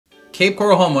Cape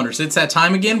Coral homeowners, it's that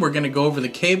time again. We're going to go over the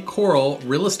Cape Coral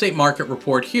real estate market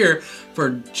report here for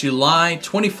July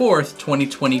 24th,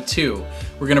 2022.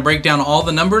 We're going to break down all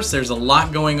the numbers. There's a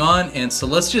lot going on, and so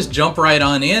let's just jump right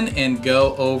on in and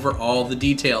go over all the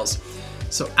details.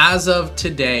 So as of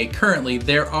today, currently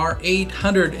there are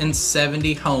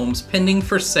 870 homes pending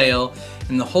for sale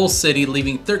in the whole city,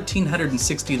 leaving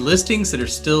 1,360 listings that are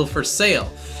still for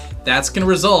sale. That's going to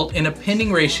result in a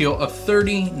pending ratio of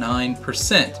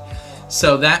 39%.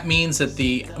 So that means that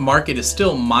the market is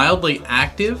still mildly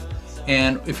active.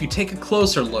 And if you take a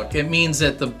closer look, it means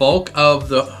that the bulk of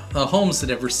the homes that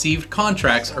have received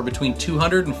contracts are between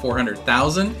 200 and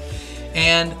 400,000.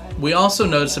 And we also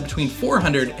notice that between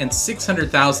 400 and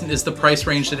 600,000 is the price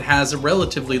range that has a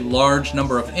relatively large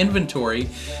number of inventory,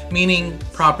 meaning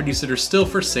properties that are still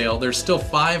for sale. There's still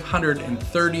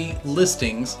 530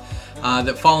 listings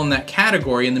that fall in that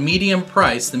category, and the median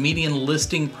price, the median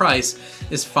listing price,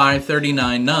 is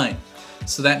 $539,900.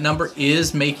 So that number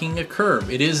is making a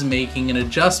curve. It is making an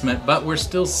adjustment, but we're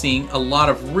still seeing a lot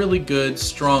of really good,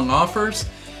 strong offers.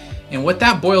 And what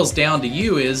that boils down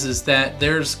to is that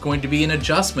there's going to be an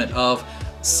adjustment of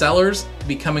sellers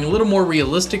becoming a little more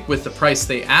realistic with the price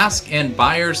they ask, and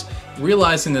buyers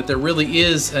realizing that there really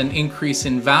is an increase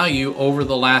in value over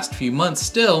the last few months.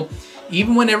 Still,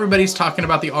 even when everybody's talking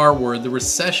about the R word, the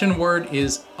recession word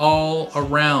is all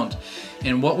around.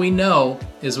 And what we know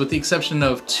is, with the exception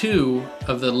of 2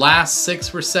 of the last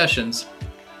 6 recessions,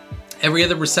 every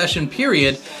other recession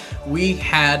period, we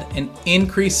had an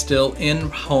increase still in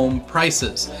home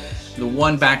prices. The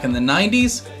one back in the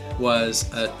 90s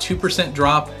was a 2%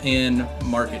 drop in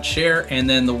market share, and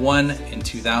then the one in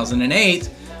 2008,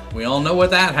 we all know what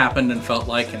that happened and felt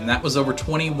like, and that was over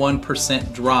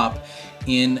 21% drop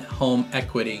in home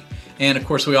equity. And of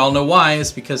course we all know why.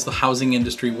 It's because the housing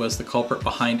industry was the culprit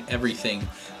behind everything.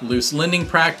 Loose lending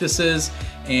practices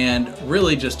and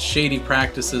really just shady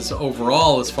practices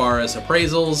overall, as far as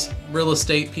appraisals, real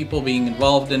estate people being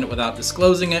involved in it without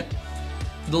disclosing it.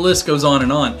 The list goes on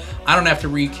and on. I don't have to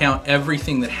recount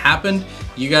everything that happened.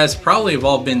 You guys probably have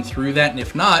all been through that, and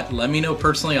if not, let me know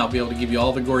personally. I'll be able to give you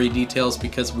all the gory details,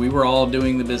 because we were all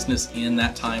doing the business in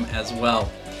that time as well.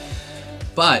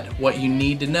 But what you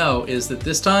need to know is that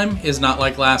this time is not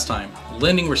like last time.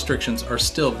 Lending restrictions are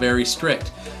still very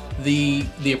strict. The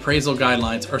appraisal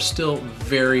guidelines are still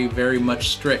very, very much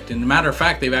strict. And as a matter of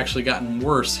fact, they've actually gotten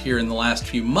worse here in the last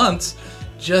few months,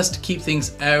 just to keep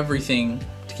everything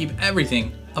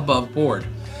above board.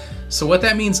 So what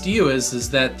that means to you is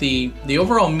that the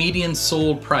overall median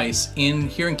sold price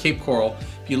here in Cape Coral,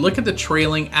 if you look at the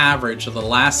trailing average of the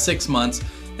last 6 months,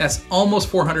 that's almost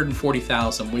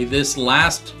 440,000. This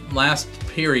last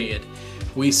period,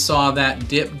 we saw that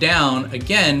dip down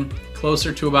again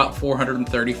closer to about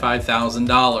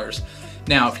 $435,000.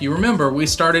 Now, if you remember, we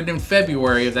started in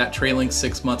February of that trailing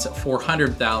 6 months at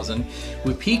 400,000.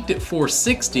 We peaked at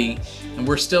 460, and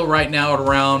we're still right now at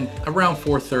around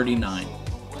 439.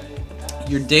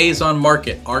 Your days on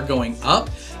market are going up.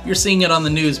 You're seeing it on the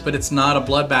news, but it's not a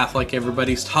bloodbath like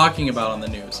everybody's talking about on the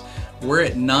news. We're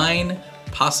at 9,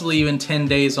 possibly even 10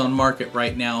 days on market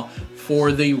right now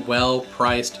for the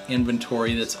well-priced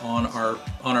inventory that's on our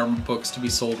books to be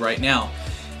sold right now.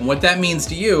 And what that means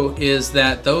to you is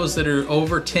that those that are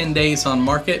over 10 days on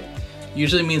market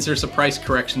usually means there's a price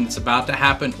correction that's about to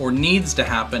happen or needs to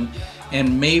happen,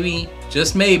 and maybe,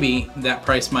 just maybe, that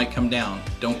price might come down.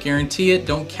 Don't guarantee it,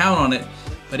 don't count on it,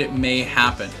 but it may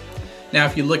happen. Now,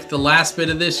 if you look at the last bit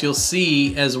of this, you'll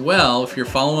see as well, if you're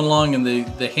following along in the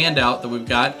handout that we've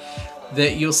got,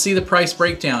 that you'll see the price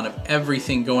breakdown of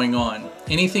everything going on.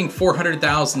 Anything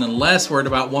 400,000 and less, we're at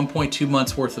about 1.2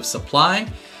 months worth of supply,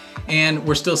 and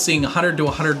we're still seeing 100 to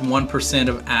 101%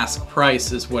 of ask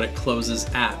price is what it closes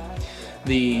at.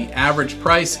 The average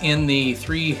price in the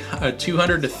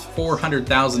 $200,000 to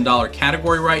 $400,000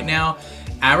 category right now,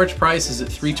 average price is at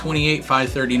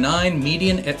 $328,539,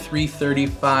 median at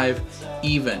 $335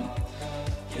 even.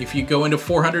 If you go into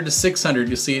 400 to 600,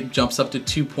 you'll see it jumps up to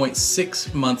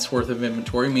 2.6 months worth of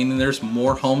inventory, meaning there's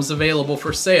more homes available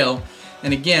for sale.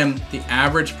 And again, the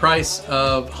average price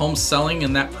of homes selling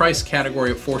in that price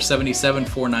category of $477,000,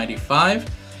 $495,000,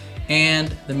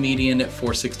 and the median at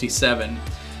 $467,000.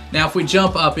 Now, if we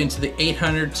jump up into the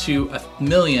 800 to a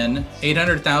million,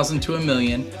 800,000 to a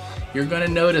million, you're going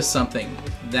to notice something.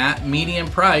 That median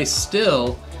price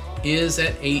still is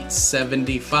at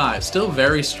 $875. Still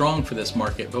very strong for this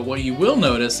market, but what you will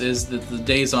notice is that the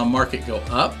days on market go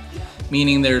up,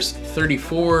 meaning there's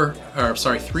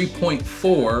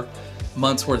 3.4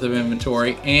 months worth of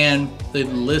inventory, and the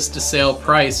list to sale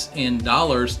price in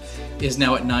dollars is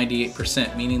now at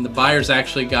 98%, meaning the buyers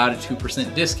actually got a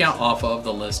 2% discount off of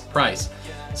the list price.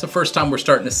 It's the first time we're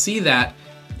starting to see that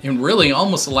in really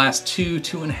almost the last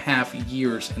 2.5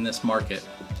 years in this market.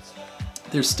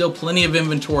 There's still plenty of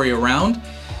inventory around.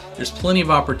 There's plenty of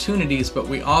opportunities, but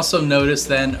we also notice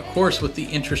then, of course, with the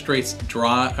interest rates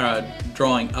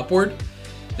drawing upward,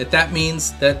 that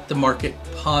means that the market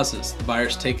pauses. The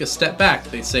buyers take a step back.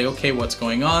 They say, okay, what's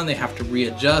going on? They have to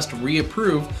readjust,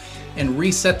 reapprove, and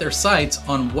reset their sights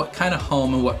on what kind of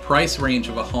home and what price range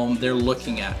of a home they're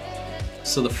looking at.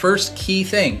 So the first key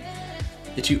thing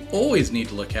that you always need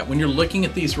to look at when you're looking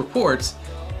at these reports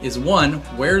is, one,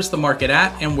 where's the market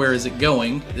at and where is it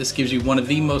going? This gives you one of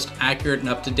the most accurate and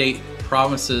up-to-date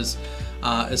promises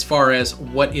as far as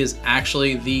what is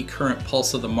actually the current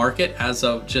pulse of the market as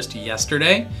of just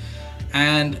yesterday.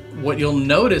 And what you'll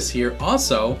notice here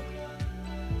also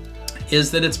is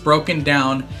that it's broken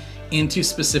down into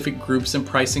specific groups and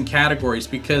pricing categories,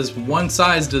 because one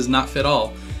size does not fit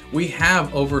all. We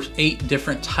have over 8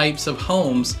 different types of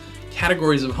homes,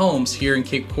 categories of homes here in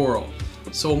Cape Coral.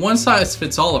 So a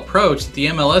one-size-fits-all approach that the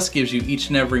MLS gives you each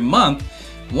and every month,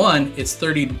 one, it's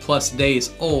 30+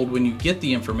 days old when you get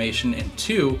the information, and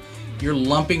two, you're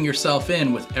lumping yourself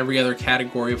in with every other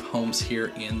category of homes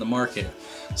here in the market.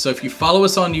 So if you follow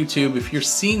us on YouTube, if you're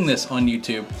seeing this on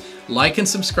YouTube, like and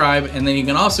subscribe, and then you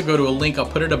can also go to a link, I'll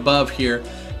put it above here,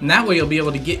 and that way you'll be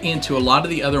able to get into a lot of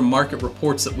the other market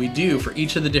reports that we do for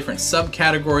each of the different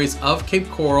subcategories of Cape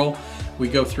Coral. We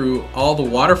go through all the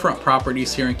waterfront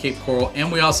properties here in Cape Coral,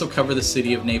 and we also cover the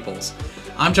city of Naples.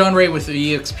 I'm John Ray with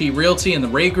the eXp Realty and the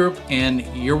Ray Group, and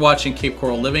you're watching Cape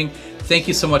Coral Living. Thank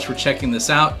you so much for checking this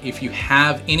out. If you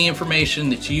have any information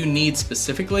that you need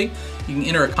specifically, you can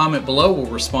enter a comment below. We'll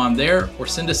respond there, or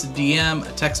send us a DM,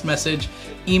 a text message,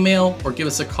 email, or give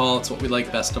us a call. It's what we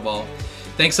like best of all.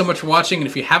 Thanks so much for watching, and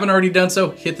if you haven't already done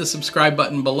so, hit the subscribe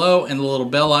button below and the little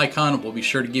bell icon. We'll be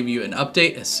sure to give you an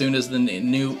update as soon as the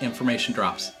new information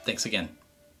drops. Thanks again.